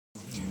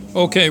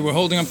Okay, we're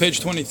holding on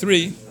page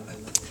 23.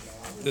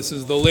 This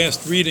is the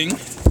last reading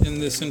in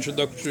this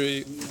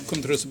introductory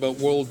kuntras about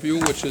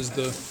worldview, which is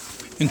the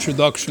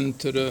introduction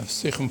to the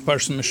Sichum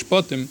Parsha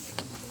Mishpatim.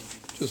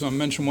 Just want to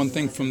mention one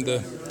thing from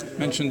the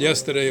mentioned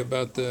yesterday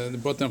about the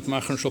brought down from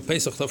Achron Shal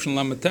Pesach Tavshin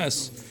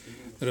Lamates.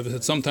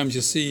 That sometimes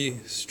you see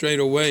straight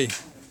away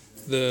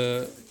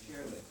the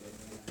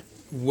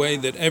way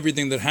that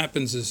everything that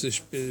happens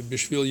is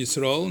Bishvil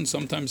Yisrael, and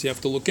sometimes you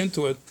have to look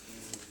into it.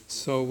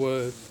 So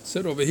it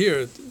said over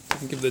here,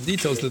 to give the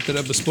details, that the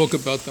Rebbe spoke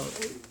about the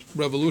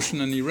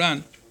revolution in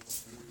Iran,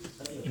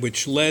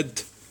 which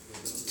led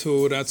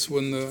to, that's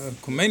when the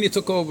Khomeini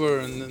took over,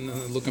 and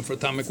looking for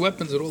atomic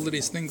weapons, and all of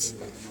these things,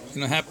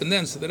 happened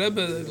then. So the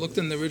Rebbe looked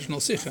in the original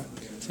Sikha.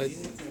 So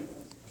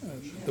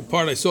the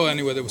part I saw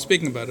anyway that was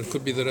speaking about it,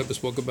 could be the Rebbe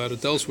spoke about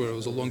it elsewhere. It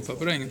was a long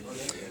Fabring.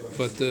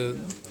 But the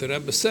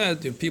Rebbe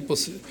said, the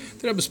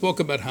Rebbe spoke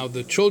about how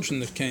the children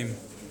that came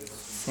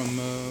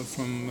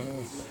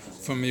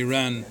from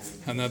Iran,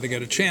 and now they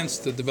get a chance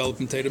to develop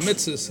in Torah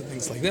mitzvahs and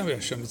things like that.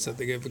 Hashem said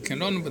they gave a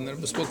kanon, but the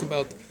Rebbe spoke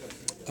about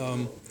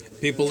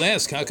people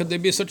ask, how could there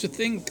be such a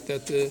thing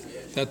that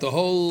the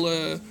whole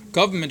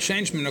government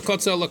changed min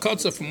hakotza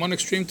lakotza from one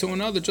extreme to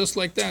another, just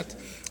like that?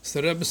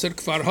 So the Rebbe said,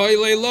 Kfar hoy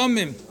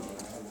le'lomim.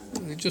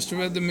 He just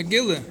read the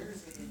Megillah.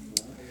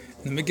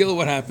 In the Megillah,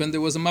 what happened?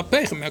 There was a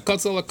mapech, min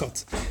hakotza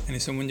lakotza, and he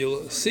said, when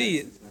you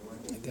see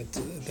that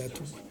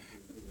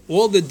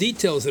all the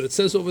details that it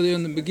says over there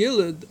in the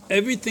Megillah,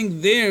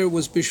 everything there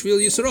was Bishvil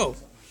Yisrael.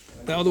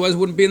 Otherwise it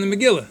wouldn't be in the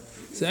Megillah.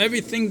 So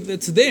everything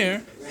that's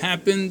there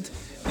happened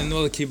in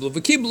the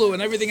Kiblu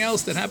and everything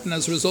else that happened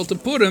as a result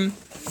of Purim.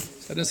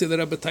 So I didn't say that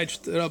Rebbe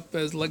touched it up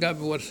as Lagav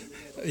what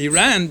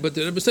Iran, but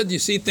the Rebbe said you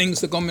see things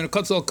that go in a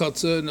Katzal,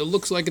 and it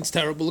looks like it's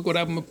terrible. Look what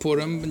happened with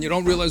Purim, and you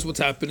don't realize what's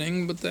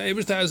happening, but the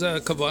Eibishter has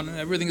a kavan, and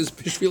everything is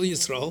Bishvil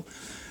Yisrael.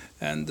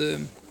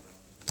 And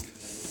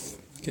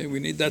okay, we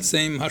need that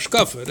same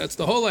hashkafa. That's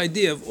the whole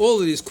idea of all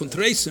of these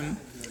kuntresim,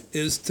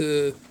 is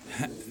to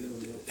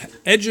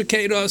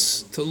educate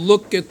us to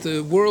look at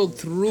the world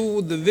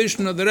through the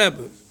vision of the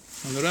Rebbe.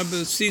 And the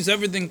Rebbe sees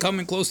everything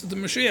coming closer to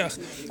Moshiach.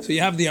 So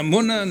you have the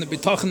amunah and the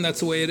bitachon, that's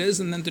the way it is,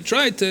 and then to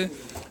try to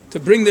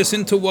bring this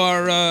into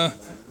our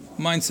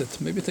mindset.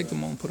 Maybe take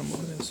them all and put them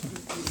over there. So.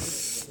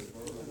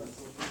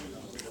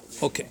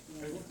 Okay.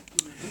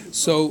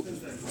 So...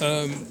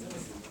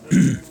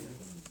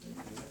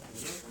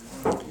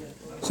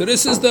 So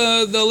this is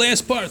the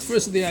last part.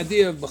 First, the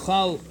idea of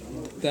Bechal,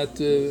 that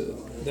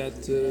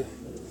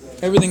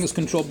everything is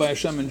controlled by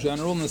Hashem in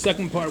general, and the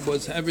second part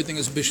was everything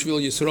is Bishvil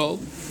Yisrael,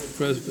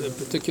 for a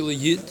particular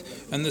Yid.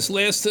 And this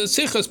last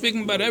Sikha,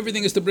 speaking about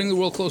everything, is to bring the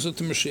world closer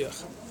to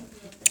Mashiach.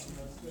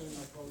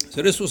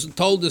 So this was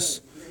told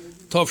this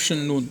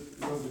Tovshin Nun.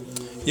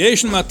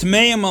 Yesh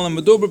matmeim al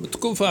medober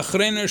betkufa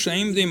achreiner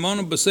sheim di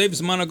imanu b'seif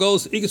zman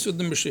hagolus igus with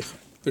the Mashiach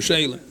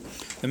b'sheila.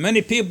 The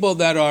many people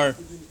that are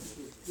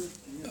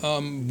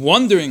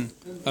wondering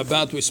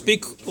about, we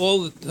speak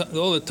all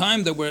the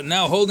time that we're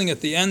now holding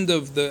at the end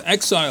of the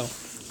exile,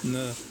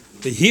 the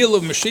heel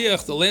of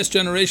Mashiach, the last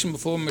generation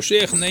before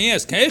Mashiach, and they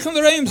ask,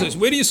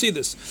 where do you see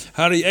this?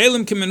 The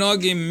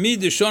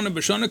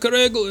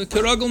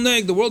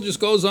world just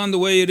goes on the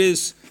way it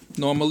is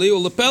normally.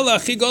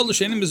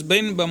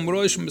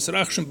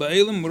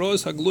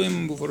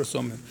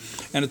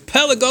 And at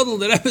Pele Gadol,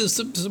 that is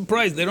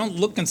surprised. They don't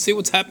look and see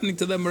what's happening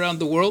to them around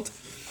the world.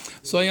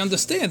 So I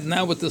understand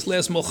now with this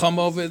last Mulchama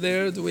over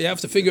there, we have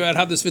to figure out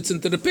how this fits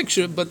into the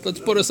picture, but let's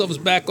put ourselves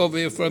back over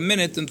here for a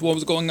minute into what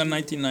was going on in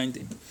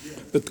 1990.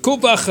 But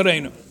Kuva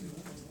Acharena,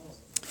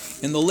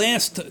 in the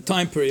last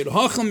time period,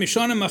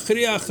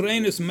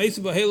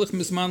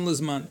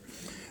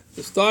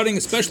 starting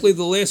especially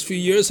the last few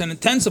years and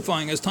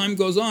intensifying as time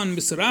goes on,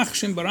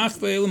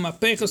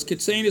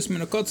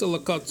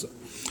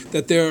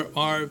 that there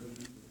are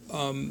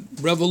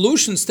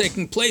revolutions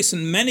taking place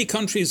in many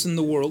countries in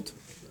the world,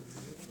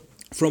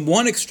 from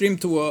one extreme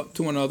to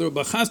another,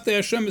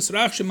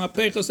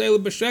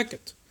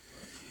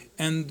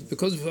 and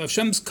because of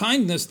Hashem's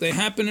kindness, they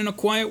happen in a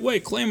quiet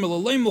way,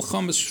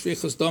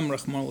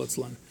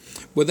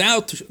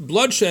 without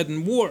bloodshed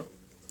and war.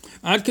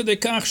 It's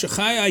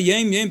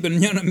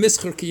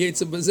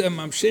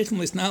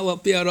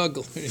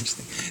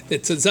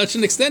to such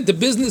an extent, the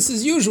business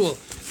as usual.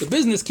 The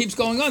business keeps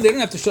going on. They don't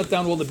have to shut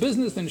down all the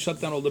business, then shut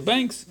down all the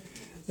banks,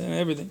 and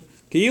everything.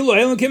 The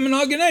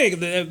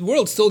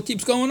world still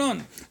keeps going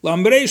on. So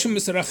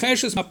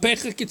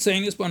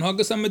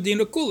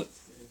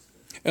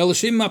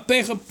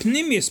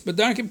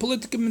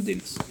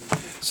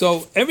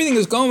everything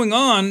is going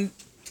on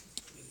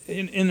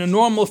in a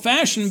normal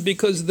fashion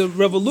because the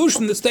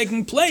revolution that's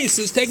taking place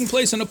is taking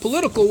place in a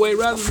political way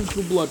rather than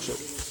through bloodshed.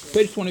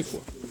 Page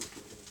 24.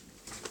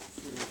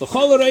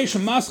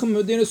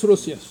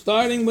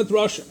 Starting with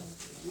Russia.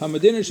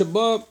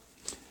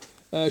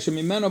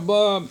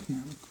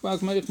 The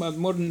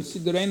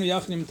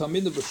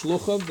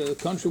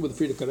country where the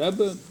Frierdiker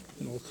Rebbe,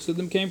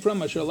 Chassidim came from,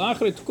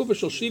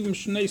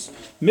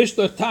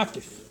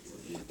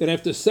 that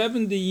after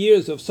 70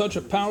 years of such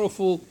a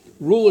powerful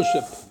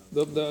rulership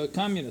the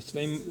communists.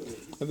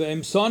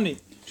 Ve'im Soni,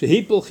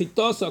 Shehipul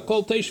Chitasa,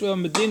 Kol Teshva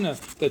Medina,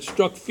 that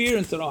struck fear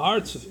into the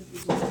hearts of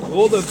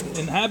all the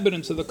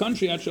inhabitants of the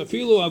country.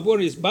 Achafilu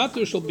Avuris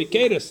Batu shall be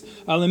Keres,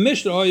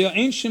 Alamishra Hoya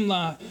Ainshim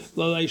La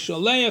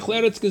Shaleach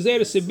Leretz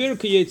Gezer Sibir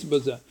Kiyetz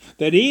Baza.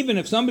 That even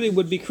if somebody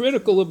would be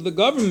critical of the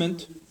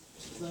government,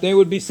 they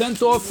would be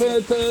sent off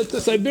to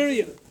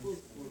Siberia.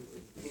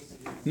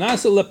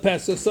 Nasa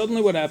Lepesa,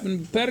 suddenly what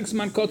happened? Perks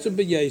Man Kotzer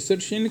Beyeser,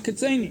 Shin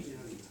Katzeni.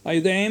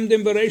 Aydaim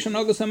dem Bereishan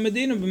August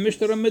Medina,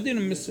 Mishra Medina,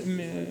 Miss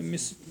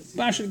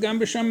Bashar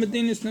Gambasham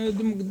Medina,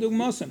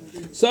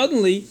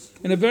 suddenly,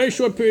 in a very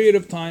short period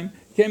of time,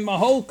 came a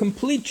whole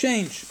complete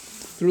change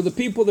through the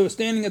people that were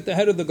standing at the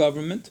head of the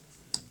government,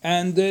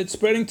 and it's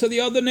spreading to the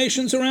other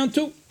nations around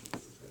too.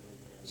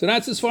 So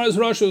that's as far as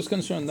Russia is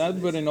concerned.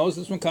 Everybody knows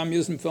this when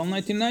communism fell in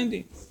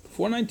 1990,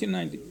 before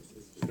 1990.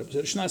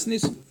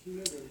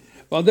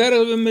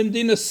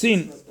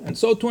 And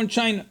so too in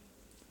China.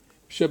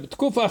 There's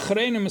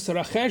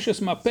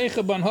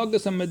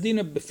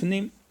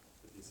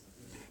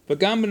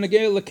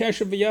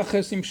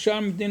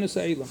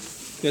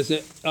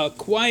a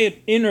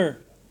quiet inner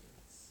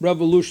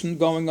revolution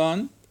going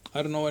on.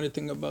 I don't know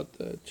anything about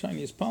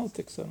Chinese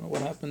politics. I don't know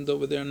what happened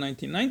over there in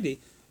 1990.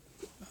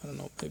 I don't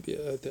know, maybe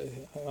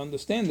I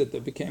understand that they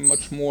became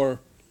much more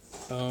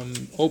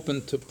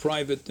open to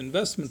private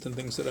investment and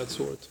things of that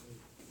sort.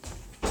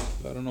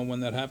 But I don't know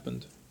when that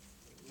happened.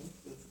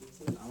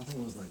 I don't think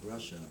it was like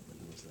Russia, but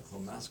it was the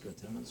whole massacre at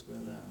Tiananmen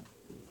Square there.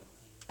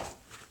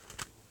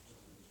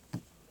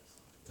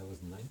 That was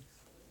 9?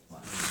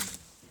 Wow.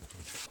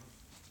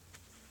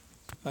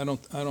 I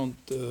don't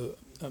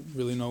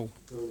really know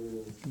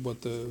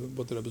what the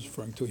Rebbe is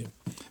referring to here.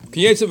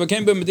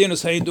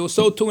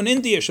 So too in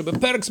India,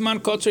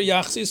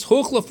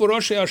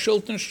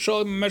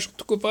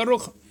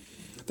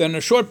 then in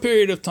a short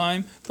period of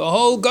time, the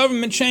whole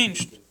government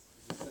changed.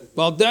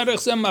 So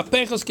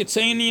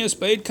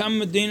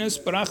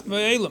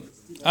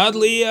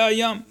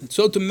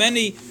to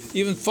many,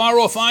 even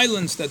far-off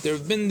islands, that there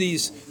have been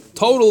these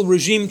total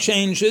regime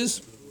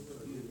changes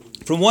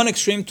from one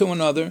extreme to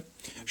another.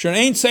 I don't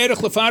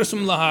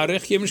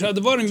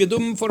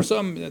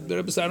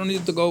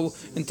need to go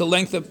into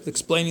length of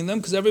explaining them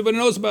because everybody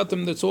knows about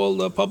them. That's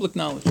all public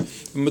knowledge.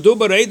 And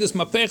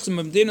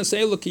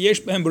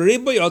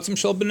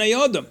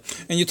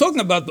you're talking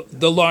about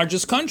the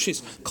largest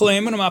countries.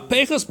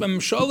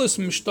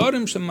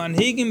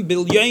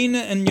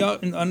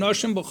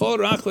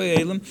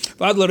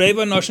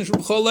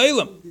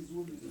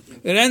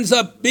 It ends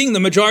up being the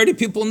majority of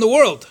people in the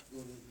world.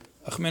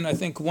 I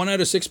think 1 out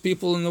of 6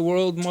 people in the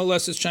world, more or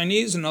less, is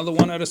Chinese. Another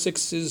 1 out of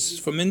 6 is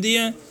from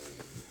India,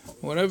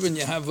 whatever. And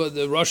you have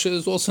Russia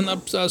is also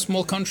not a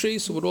small country.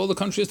 So with all the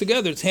countries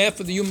together, it's half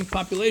of the human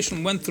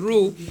population went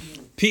through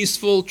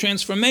peaceful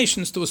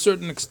transformations to a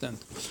certain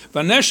extent.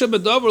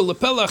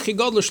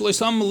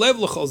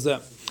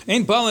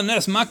 Ain't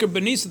Balanes Makar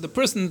Benisa, the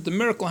person that the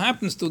miracle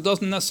happens to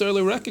doesn't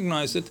necessarily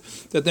recognize it.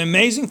 That the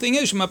amazing thing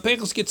is, there's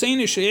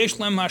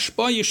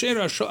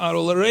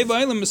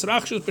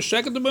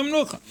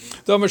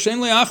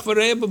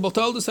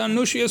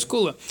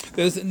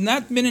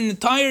not been an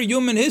entire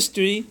human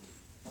history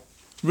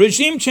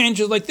regime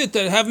changes like this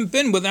that haven't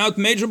been without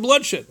major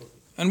bloodshed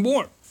and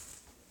war.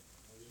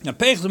 So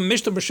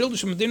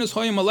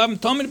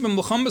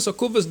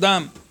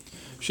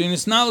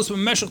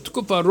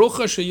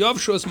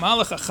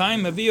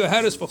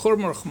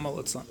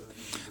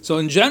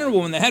in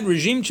general, when they had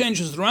regime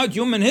changes throughout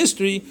human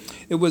history,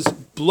 it was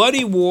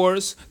bloody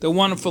wars that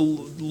went on for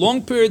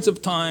long periods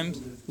of time,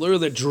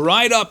 literally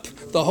dried up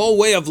the whole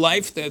way of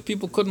life, that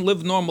people couldn't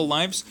live normal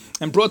lives,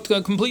 and brought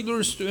complete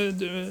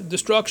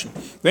destruction.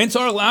 You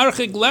don't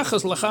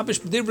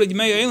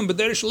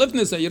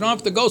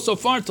have to go so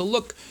far to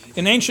look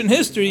in ancient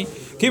history.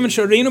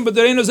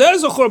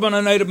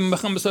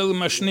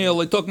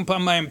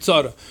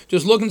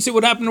 Just look and see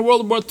what happened in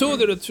World War II,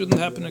 that it shouldn't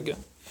happen again.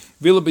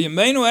 So in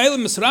general,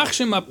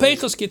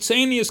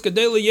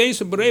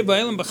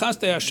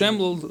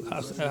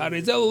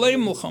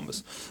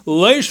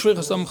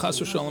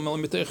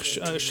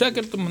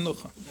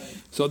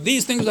 so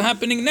these things are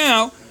happening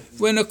now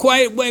in a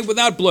quiet way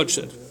without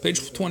bloodshed.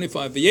 Page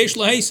 25.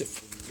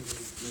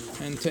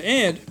 And to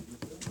add,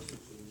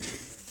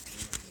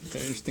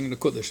 very interesting in the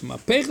Kodesh.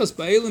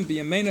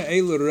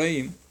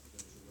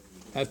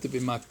 I have to be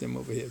makdim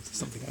over here.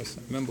 Something I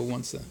remember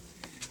once.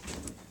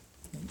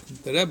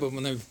 The Rebbe,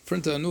 when they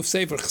printed a new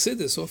Sefer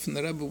Chassidus, often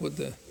the Rebbe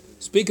would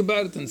speak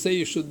about it and say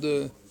you should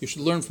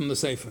learn from the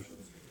Sefer.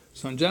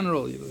 So in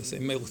general, you say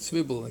Melech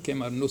Tzvibel, it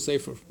came out a new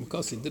Sefer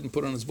because he didn't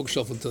put it on his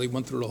bookshelf until he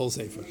went through the whole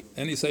Sefer.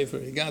 Any Sefer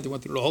he got, he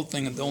went through the whole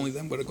thing, and only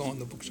then would it go on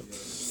the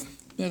bookshelf.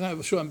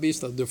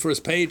 The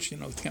first page, it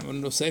came out a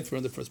new Sefer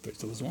on the first page.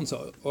 There was once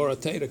Ora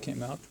Teira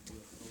came out.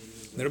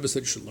 The Rebbe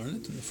said you should learn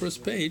it. On the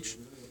first page,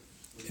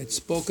 it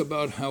spoke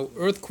about how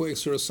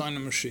earthquakes are a sign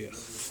of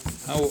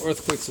Moshiach. How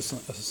earthquakes are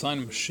a sign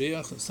of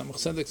Moshiach. Samach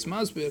Tzedek's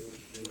Masbir,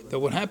 that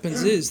what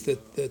happens is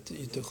that the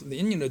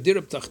Inyan of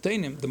Dirab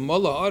Tachtenim, the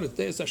Mola Aret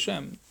Deis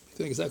Hashem,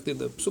 exactly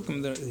the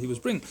psukim that he was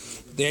bringing.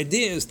 The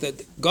idea is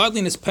that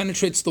godliness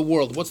penetrates the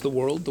world. What's the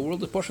world? The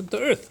world is partial to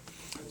earth.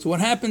 So what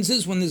happens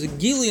is when there's a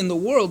gili in the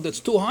world that's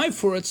too high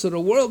for it, so the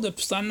world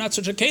that's not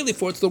such a keli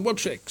for it, the world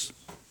shakes.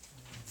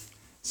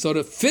 So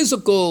the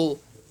physical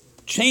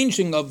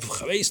changing of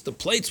the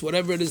plates,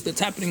 whatever it is that's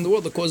happening in the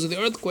world, the cause of the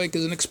earthquake,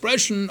 is an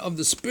expression of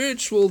the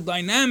spiritual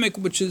dynamic,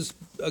 which is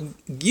a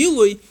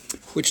gilui,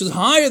 which is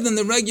higher than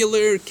the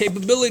regular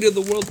capability of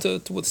the world to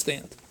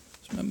withstand.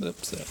 So remember that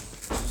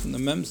from the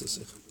Mems,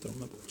 I don't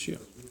remember which year.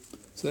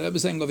 So the Rebbe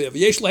is saying over here,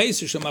 "V'yesh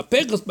laheiser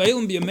shemapechas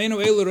ba'elim b'yameinu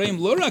eilu reim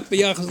lo rak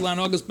b'yachas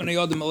la'anogas b'nei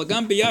yodem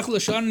elagam b'yachas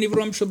l'shar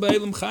nivrom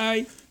sheba'elim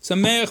chai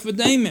sameach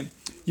v'daimim."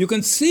 You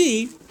can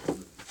see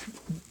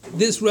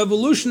this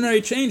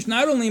revolutionary change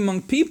not only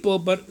among people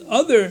but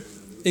other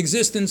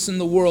existence in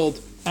the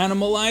world,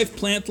 animal life,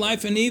 plant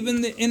life, and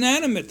even the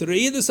inanimate. The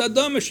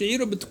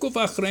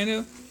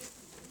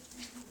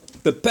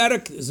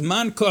Perek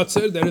Zman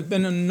Kotzer, there have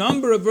been a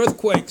number of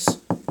earthquakes,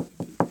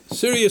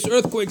 serious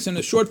earthquakes in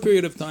a short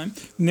period of time,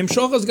 and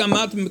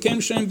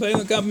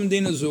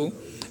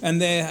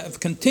they have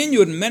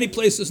continued in many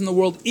places in the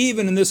world,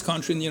 even in this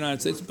country, in the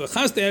United States.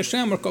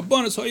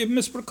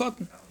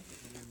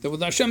 That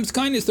with Hashem's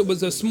kindness, there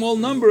was a small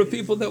number of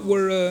people that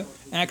were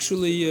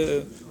actually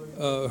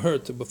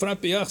hurt.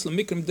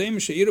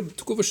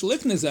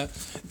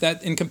 That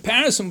in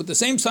comparison with the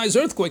same size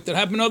earthquake that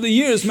happened other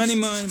years, many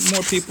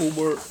more people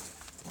were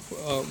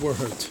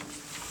hurt.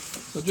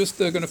 So just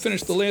going to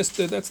finish the last,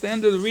 that's the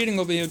end of the reading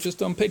over here,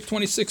 just on page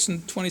 26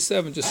 and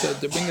 27, just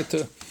to bring it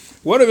to,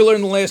 what have we learned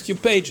in the last few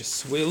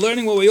pages? We're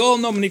learning what we all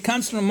know, many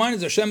constant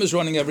reminders, Hashem is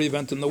running every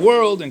event in the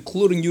world,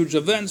 including huge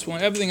events,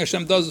 when everything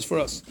Hashem does is for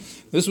us.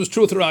 This was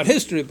true throughout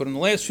history, but in the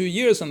last few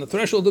years, on the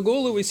threshold of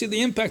Geula, we see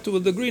the impact to a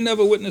degree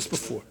never witnessed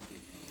before.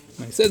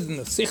 And he says in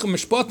the Sikha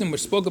Mishpatim,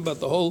 which spoke about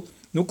the whole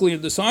nuclear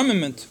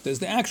disarmament, there's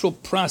the actual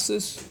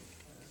process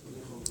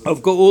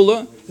of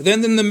Geula,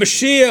 then the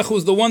Moshiach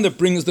was the one that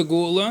brings the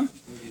Geula,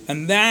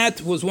 and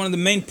that was one of the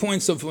main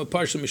points of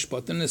Parsha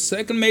Mishpat. And the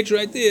second major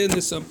idea,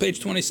 this on page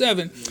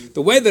 27,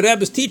 the way the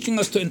Rebbe is teaching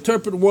us to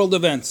interpret world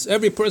events.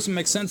 Every person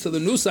makes sense of the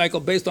news cycle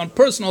based on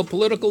personal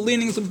political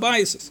leanings and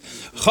biases.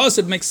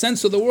 Chassid makes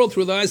sense of the world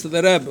through the eyes of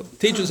the Rebbe.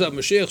 Teaches us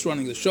Moshiach is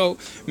running the show.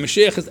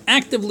 Moshiach is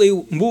actively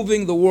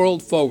moving the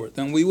world forward.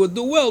 And we would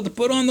do well to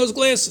put on those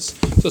glasses.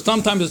 So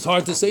sometimes it's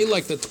hard to say,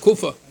 like the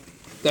Tkufa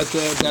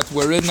that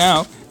we're in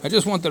now. I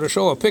just wanted to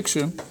show a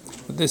picture.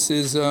 This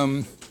is...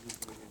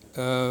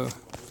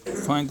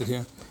 find it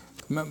here.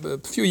 Remember, a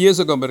few years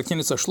ago, by the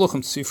Kinnis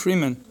HaShluchim, Tzvi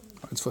Freeman,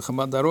 it's for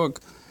Chabad Darog,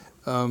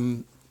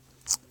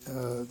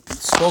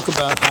 spoke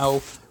about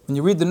how when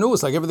you read the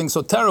news, like everything's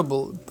so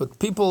terrible, but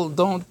people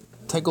don't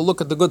take a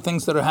look at the good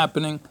things that are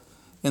happening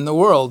in the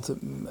world.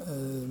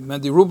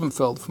 Mendy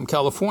Rubenfeld from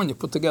California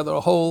put together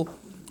a whole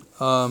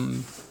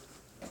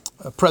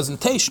a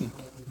presentation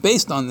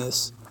based on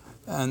this,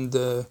 and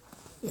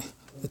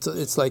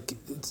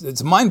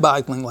it's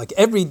mind-boggling. Like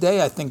every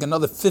day, I think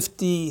another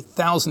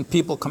 50,000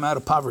 people come out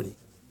of poverty.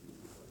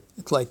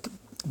 It's like,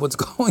 what's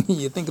going on?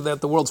 You think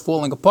that the world's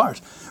falling apart,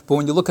 but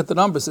when you look at the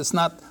numbers, it's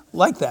not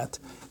like that.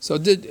 So,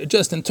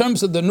 just in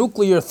terms of the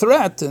nuclear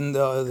threat, and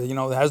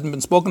it hasn't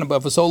been spoken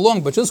about for so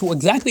long, but just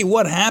exactly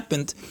what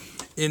happened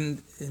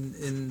in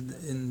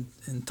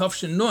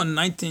Tafshin Nun,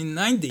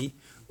 1990.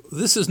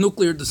 This is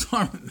nuclear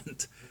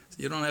disarmament. So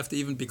you don't have to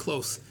even be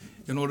close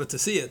in order to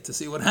see it, to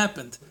see what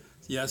happened.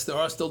 Yes, there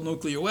are still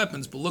nuclear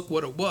weapons, but look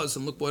what it was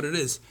and look what it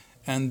is.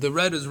 And the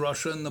red is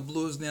Russia and the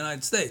blue is the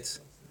United States.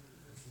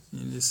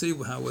 And you see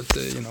how it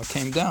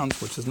came down,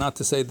 which is not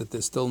to say that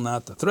there's still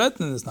not a threat,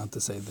 and it's not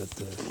to say that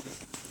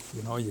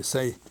you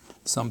say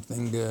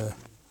something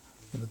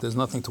there's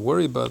nothing to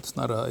worry about. It's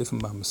not even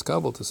by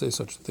miskabel to say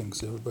such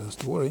things. Everybody has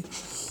to worry,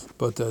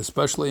 but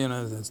especially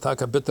it's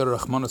taka bitter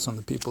rachmanas on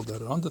the people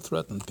that are under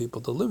threat and the people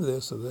that live there.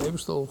 So the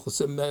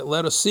Eibishter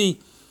let us see.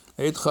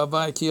 Eit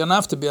chavai ki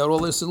anav to be our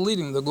all is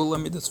leading the Gula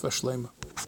Midas Vashlema.